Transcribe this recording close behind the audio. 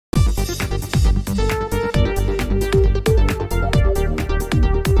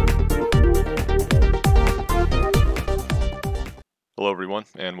everyone,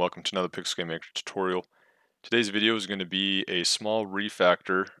 and welcome to another Pixel Game Maker tutorial. Today's video is going to be a small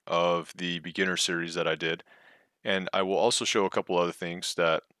refactor of the beginner series that I did, and I will also show a couple other things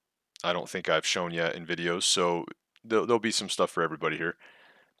that I don't think I've shown yet in videos, so there'll be some stuff for everybody here.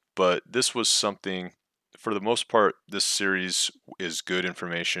 But this was something, for the most part, this series is good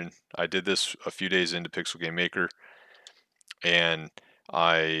information. I did this a few days into Pixel Game Maker, and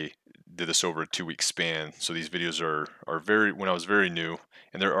I did this over a 2-week span. So these videos are very, when I was very new,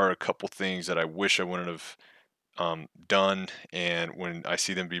 and there are a couple things that I wish I wouldn't have done. And when I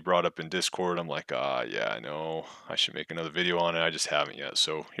see them be brought up in Discord, I'm like, yeah, I know I should make another video on it. I just haven't yet.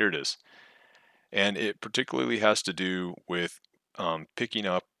 So here it is. And it particularly has to do with picking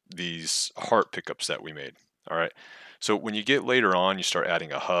up these heart pickups that we made. All right. So when you get later on, you start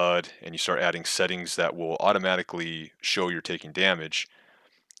adding a HUD and you start adding settings that will automatically show you're taking damage.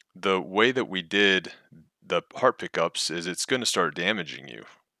 The way that we did the heart pickups is it's going to start damaging you.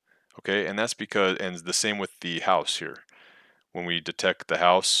 Okay, and that's because, and the same with the house here. When we detect the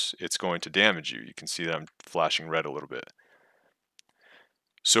house, it's going to damage you. You can see that I'm flashing red a little bit.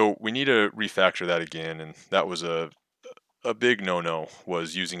 So we need to refactor that again, and that was a big no-no,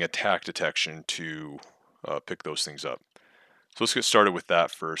 was using attack detection to pick those things up. So let's get started with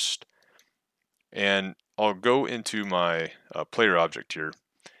that first. And I'll go into my player object here,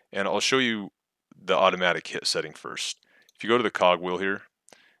 and I'll show you the automatic hit setting first. If you go to the cogwheel here,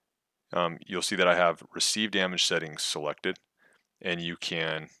 you'll see that I have receive damage settings selected, and you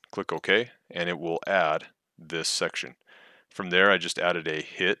can click OK, and it will add this section. From there, I just added a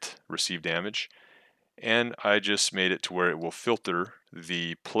hit receive damage, and I just made it to where it will filter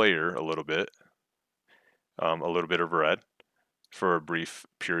the player a little bit of red for a brief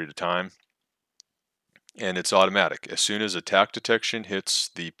period of time. And it's automatic. As soon as attack detection hits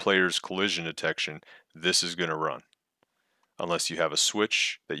the player's collision detection, this is going to run, unless you have a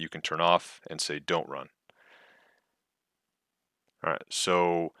switch that you can turn off and say don't run. All right,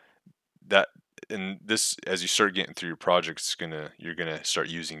 so that, and this, as you start getting through your project, you're gonna start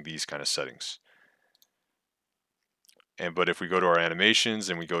using these kind of settings. But if we go to our animations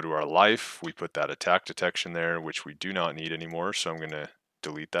and we go to our life, we put that attack detection there, which we do not need anymore, so I'm going to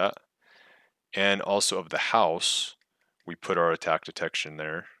delete that. And also of the house, we put our attack detection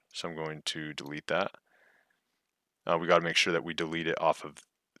there, so I'm going to delete that. We got to make sure that we delete it off of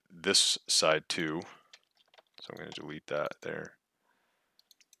this side too, so I'm going to delete that there.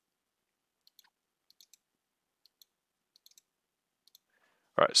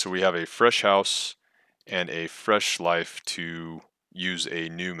 All right, so we have a fresh house and a fresh life to use a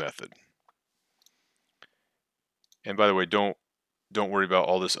new method. And by the way, don't worry about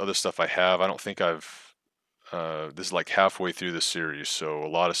all this other stuff I have. I don't think I've this is like halfway through the series, so a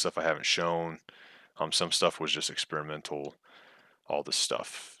lot of stuff I haven't shown. Some stuff was just experimental, all this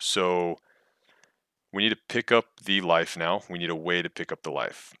stuff. So we need to pick up the life now. We need a way to pick up the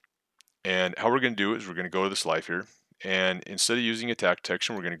life. And how we're going to do it is we're going to go to this life here, and instead of using attack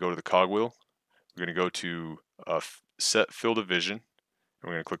detection, we're going to go to the cogwheel. We're going to go to set field of vision, and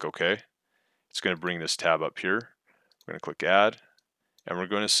we're going to click OK. It's going to bring this tab up here. We're going to click add, and we're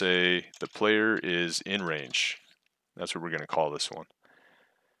going to say the player is in range. That's what we're going to call this one.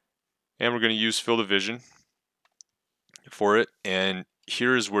 And we're going to use field of vision for it, and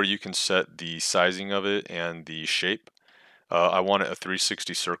here is where you can set the sizing of it and the shape. I want it a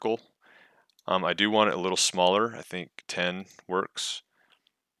 360 circle. I do want it a little smaller. I think 10 works.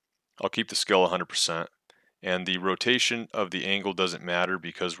 I'll keep the scale 100%, and the rotation of the angle doesn't matter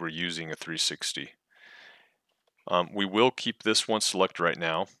because we're using a 360. We will keep this one selected right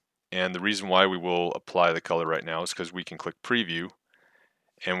now, and the reason why we will apply the color right now is because we can click preview,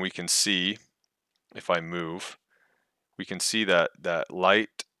 and we can see, if I move, we can see that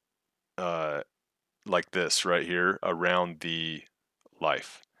light like this right here around the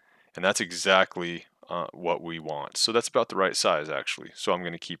life, and that's exactly what we want. So that's about the right size actually, so I'm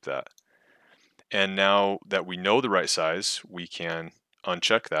going to keep that. And now that we know the right size, we can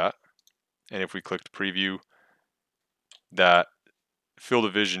uncheck that, and if we click to preview, that field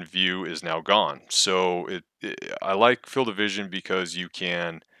of vision view is now gone. So I like field of vision because you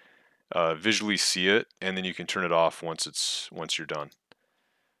can visually see it, and then you can turn it off once you're done.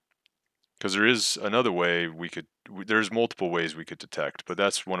 Because there is another way there's multiple ways we could detect, but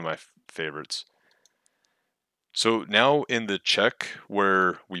that's one of my favorites. So now in the check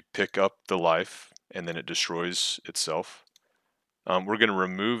where we pick up the life and then it destroys itself, we're going to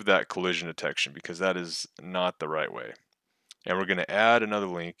remove that collision detection because that is not the right way. And we're going to add another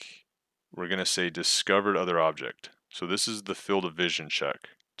link. We're going to say discovered other object. So this is the field of vision check,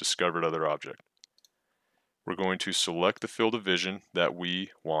 discovered other object. we're going to select the field of vision that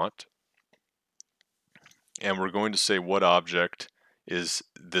we want, and we're going to say what object is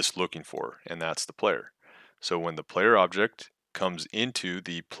this looking for, and that's the player. So when the player object comes into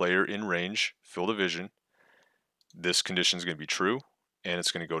the player in range field of vision, this condition is going to be true, and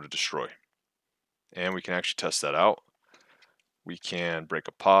it's going to go to destroy. And we can actually test that out. We can break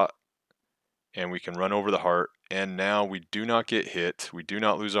a pot, and we can run over the heart, and now we do not get hit, we do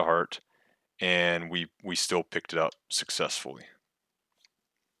not lose a heart, and we still picked it up successfully.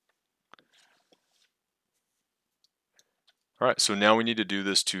 All right, so now we need to do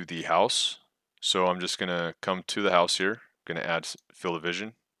this to the house. So I'm just gonna come to the house here, gonna add field of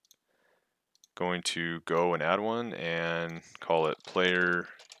vision, going to go and add one and call it player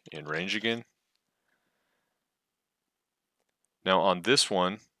in range again. Now on this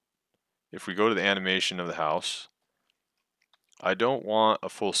one, if we go to the animation of the house, I don't want a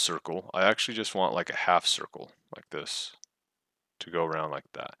full circle. I actually just want like a half circle like this to go around like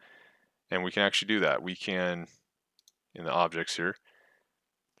that. And we can actually do that. We can, in the objects here,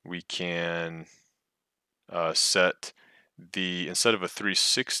 we can set the, instead of a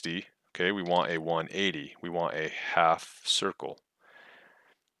 360, okay, we want a 180. We want a half circle.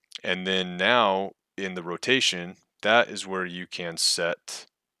 And then now in the rotation, that is where you can set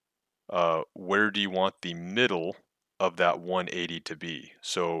where do you want the middle of that 180 to be.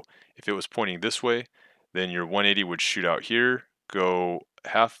 So if it was pointing this way, then your 180 would shoot out here, go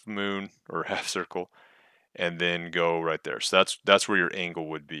half moon or half circle, and then go right there. So that's where your angle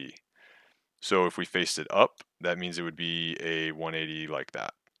would be. So if we faced it up, that means it would be a 180 like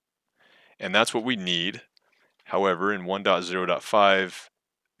that. And that's what we need. However, in 1.0.5,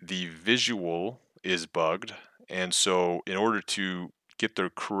 the visual is bugged. And so in order to get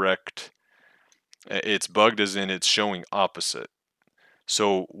the correct, it's bugged as in it's showing opposite.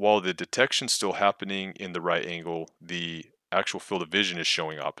 So while the detection's still happening in the right angle, the actual field of vision is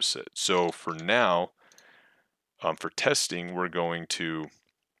showing opposite. So for now, for testing, we're going to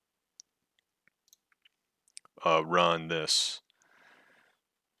run this.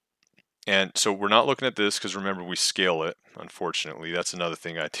 And so we're not looking at this because remember we scale it, unfortunately. That's another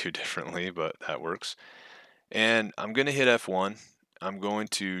thing I do differently, but that works. And I'm going to hit F1. I'm going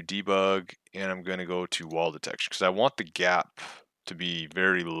to debug, and I'm going to go to wall detection because I want the gap to be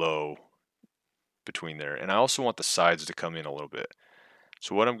very low between there. And I also want the sides to come in a little bit.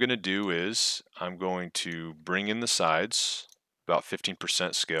 So what I'm going to do is I'm going to bring in the sides, about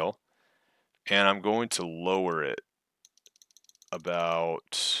 15% scale, and I'm going to lower it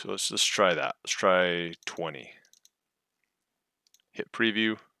about, let's try that. Let's try 20. Hit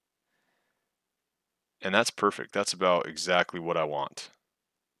preview. And that's perfect. That's about exactly what I want.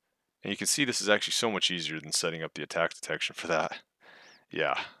 And you can see this is actually so much easier than setting up the attack detection for that.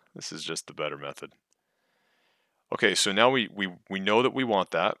 Yeah, this is just the better method. Okay, so now we know that we want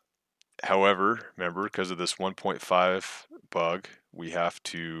that. However, remember, because of this 1.5 bug, we have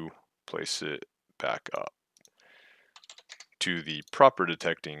to place it back up to the proper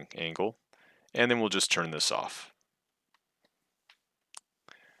detecting angle, and then we'll just turn this off.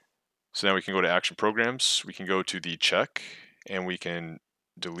 So now we can go to action programs, we can go to the check, and we can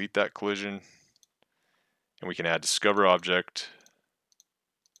delete that collision, and we can add discover object,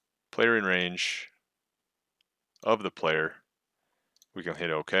 player in range of the player. We can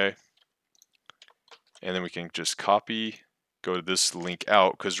hit OK, and then we can just copy, go to this link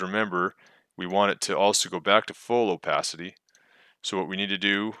out, because remember, we want it to also go back to full opacity. So what we need to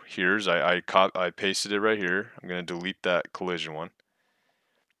do here is I pasted it right here. I'm going to delete that collision one.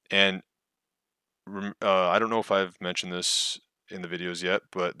 And I don't know if I've mentioned this in the videos yet,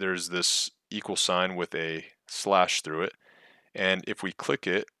 but there's this equal sign with a slash through it. And if we click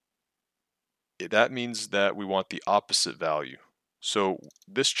it, that means that we want the opposite value. So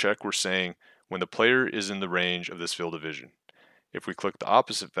this check, we're saying when the player is in the range of this field of vision. If we click the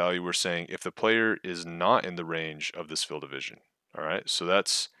opposite value, we're saying if the player is not in the range of this field of vision. All right, so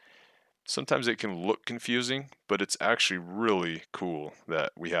that's, sometimes it can look confusing, but it's actually really cool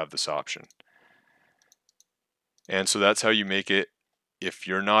that we have this option. And so that's how you make it if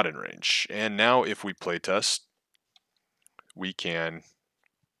you're not in range. And now if we play test, we can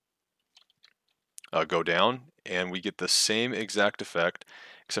go down and we get the same exact effect,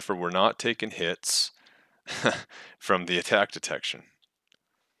 except for we're not taking hits from the attack detection.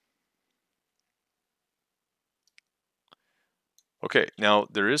 Okay, now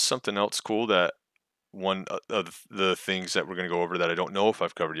there is something else cool that one of the things that we're going to go over that I don't know if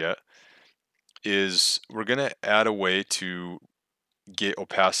I've covered yet is we're going to add a way to get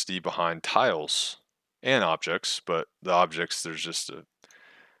opacity behind tiles and objects, but the objects, there's just a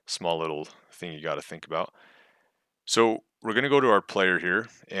small little thing you got to think about. So we're going to go to our player here,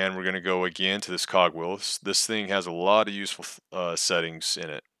 and we're going to go again to this cogwheel. This thing has a lot of useful settings in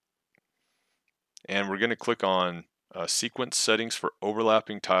it. And we're going to click on sequence settings for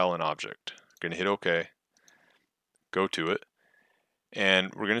overlapping tile and object. Going to hit OK, go to it,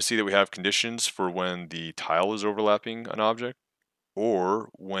 and we're going to see that we have conditions for when the tile is overlapping an object or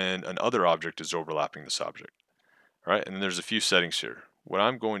when another object is overlapping this object. All right, and then there's a few settings here. What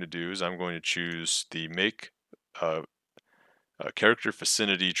I'm going to do is I'm going to choose the make character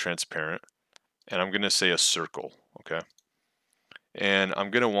vicinity transparent, and I'm going to say a circle, okay? And I'm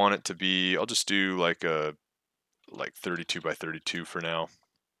going to want it to be, I'll just do like 32 by 32 for now.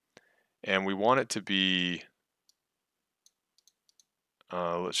 And we want it to be,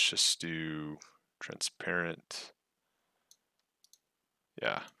 let's just do transparent.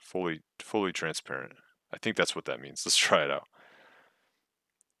 Yeah, fully transparent. I think that's what that means. Let's try it out.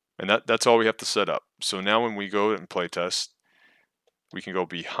 And that's all we have to set up. So now when we go and play test, we can go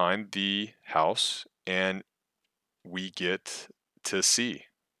behind the house and we get to see.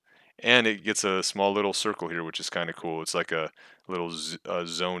 And it gets a small little circle here, which is kind of cool. It's like a little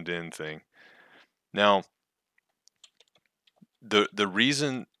zoned in thing. Now, the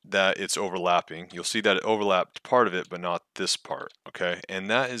reason that it's overlapping, you'll see that it overlapped part of it, but not this part, okay? And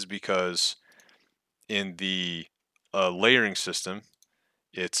that is because in the layering system,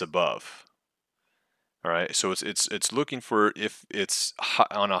 it's above. All right, so it's looking for if it's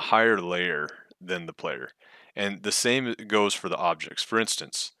on a higher layer than the player. And the same goes for the objects. For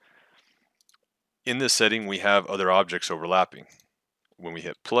instance, in this setting, we have other objects overlapping. When we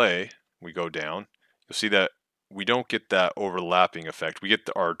hit play, we go down, you'll see that we don't get that overlapping effect. We get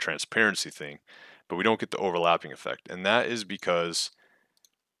our transparency thing, but we don't get the overlapping effect. And that is because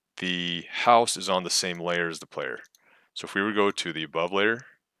the house is on the same layer as the player. So if we were to go to the above layer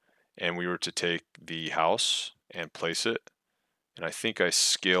and we were to take the house and place it, and I think I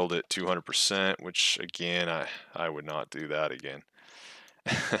scaled it 200%, which again, I would not do that again.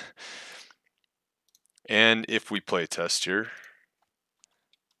 And if we play test here,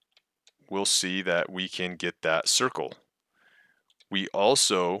 we'll see that we can get that circle. We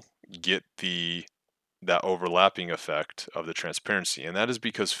also get that overlapping effect of the transparency, and that is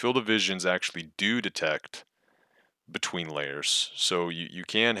because field of visions actually do detect between layers. So you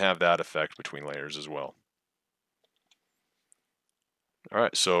can have that effect between layers as well. All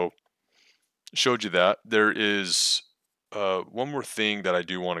right, so showed you that. There is one more thing that I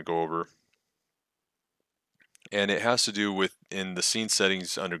do want to go over, and it has to do with in the scene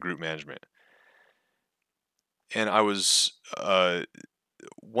settings under group management. And I was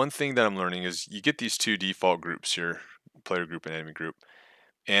one thing that I'm learning is you get these two default groups here, player group and enemy group.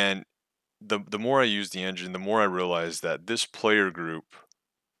 And the more I use the engine, the more I realize that this player group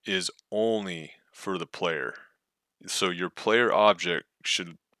is only for the player. So your player object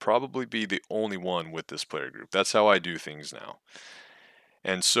should probably be the only one with this player group. That's how I do things now.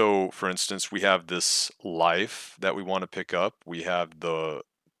 And so, for instance, we have this life that we want to pick up. We have the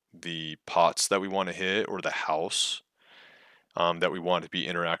pots that we want to hit, or the house that we want to be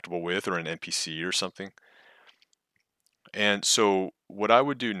interactable with, or an NPC or something. And so what I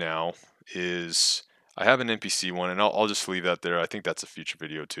would do now is I have an NPC one, and I'll just leave that there. I think that's a future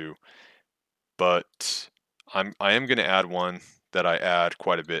video too. But I am going to add one that I add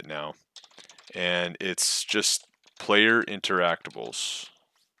quite a bit now, and it's just player interactables,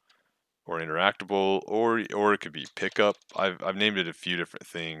 or interactable, or it could be pickup. I've named it a few different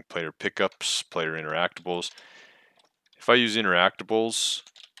things: player pickups, player interactables. If I use interactables,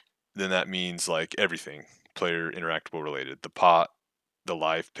 then that means like everything player interactable related: the pot, the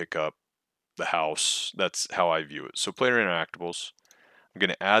live pickup, the house. That's how I view it. So player interactables, I'm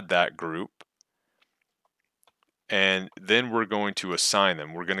going to add that group, and then we're going to assign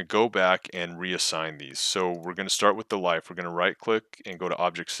them. We're going to go back and reassign these. So we're going to start with the life. We're going to right click and go to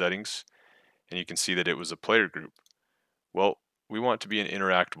object settings, and you can see that it was a player group. Well, we want it to be an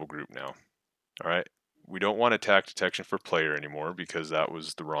interactable group now. All right. We don't want attack detection for player anymore because that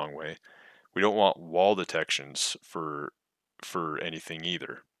was the wrong way. We don't want wall detections for anything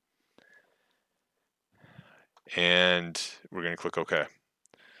either. And we're going to click OK.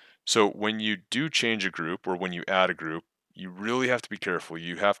 So when you do change a group, or when you add a group, you really have to be careful.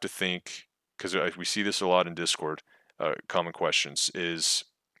 You have to think, because we see this a lot in Discord, common questions is,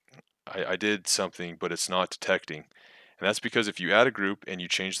 I did something, but it's not detecting. And that's because if you add a group and you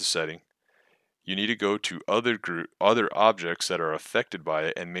change the setting, you need to go to other objects that are affected by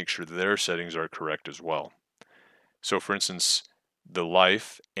it and make sure their settings are correct as well. So for instance, the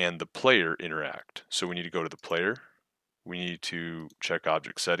life and the player interact. So we need to go to the player. We need to check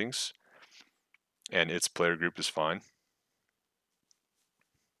object settings. and its player group is fine.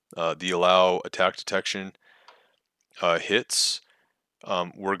 The allow attack detection hits,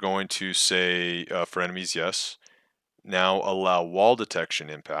 we're going to say for enemies, yes. Now allow wall detection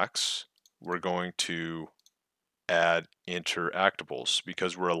impacts, we're going to add interactables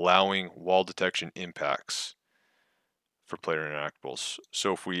because we're allowing wall detection impacts for player interactables.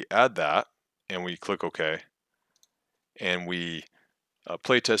 So if we add that and we click OK and we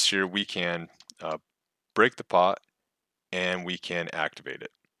playtest here, we can break the pot and we can activate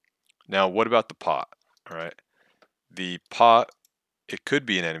it. Now, what about the pot? All right, the pot, it could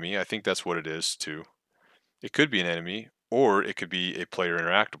be an enemy. I think that's what it is too. It could be an enemy, or it could be a player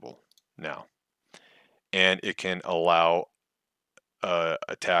interactable now, and it can allow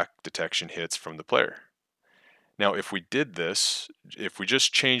attack detection hits from the player. Now, if we did this, if we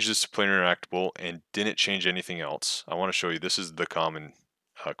just changed this to player interactable and didn't change anything else, I want to show you, this is the common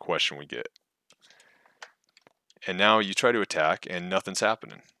question we get. And now you try to attack and nothing's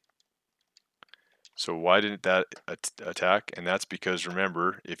happening. So why didn't that attack? And that's because,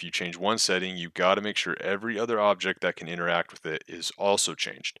 remember, if you change one setting, you got to make sure every other object that can interact with it is also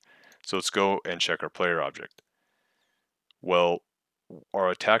changed. So let's go and check our player object. Well,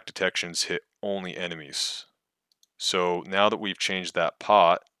 our attack detections hit only enemies. So now that we've changed that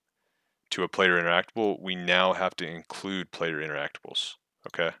pot to a player interactable, we now have to include player interactables.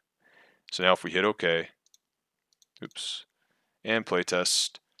 Okay. So now if we hit OK, oops, and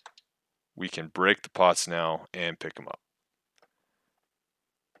playtest, we can break the pots now and pick them up.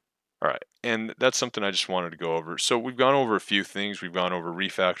 All right, and that's something I just wanted to go over. So we've gone over a few things. We've gone over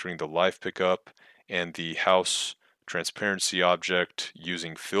refactoring the life pickup and the house transparency object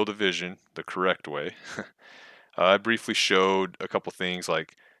using field of vision the correct way. I briefly showed a couple things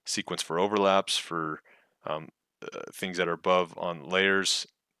like sequence for overlaps for things that are above on layers.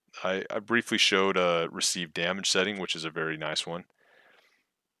 I briefly showed a receive damage setting, which is a very nice one.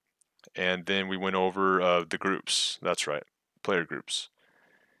 And then we went over the groups. That's right, player groups.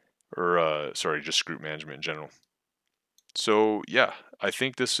 Or sorry, just group management in general. So yeah, I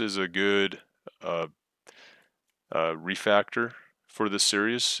think this is a good refactor for this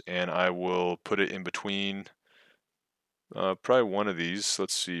series, and I will put it in between probably one of these.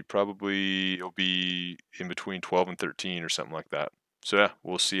 Let's see, probably it'll be in between 12 and 13 or something like that. So yeah,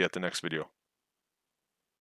 we'll see you at the next video.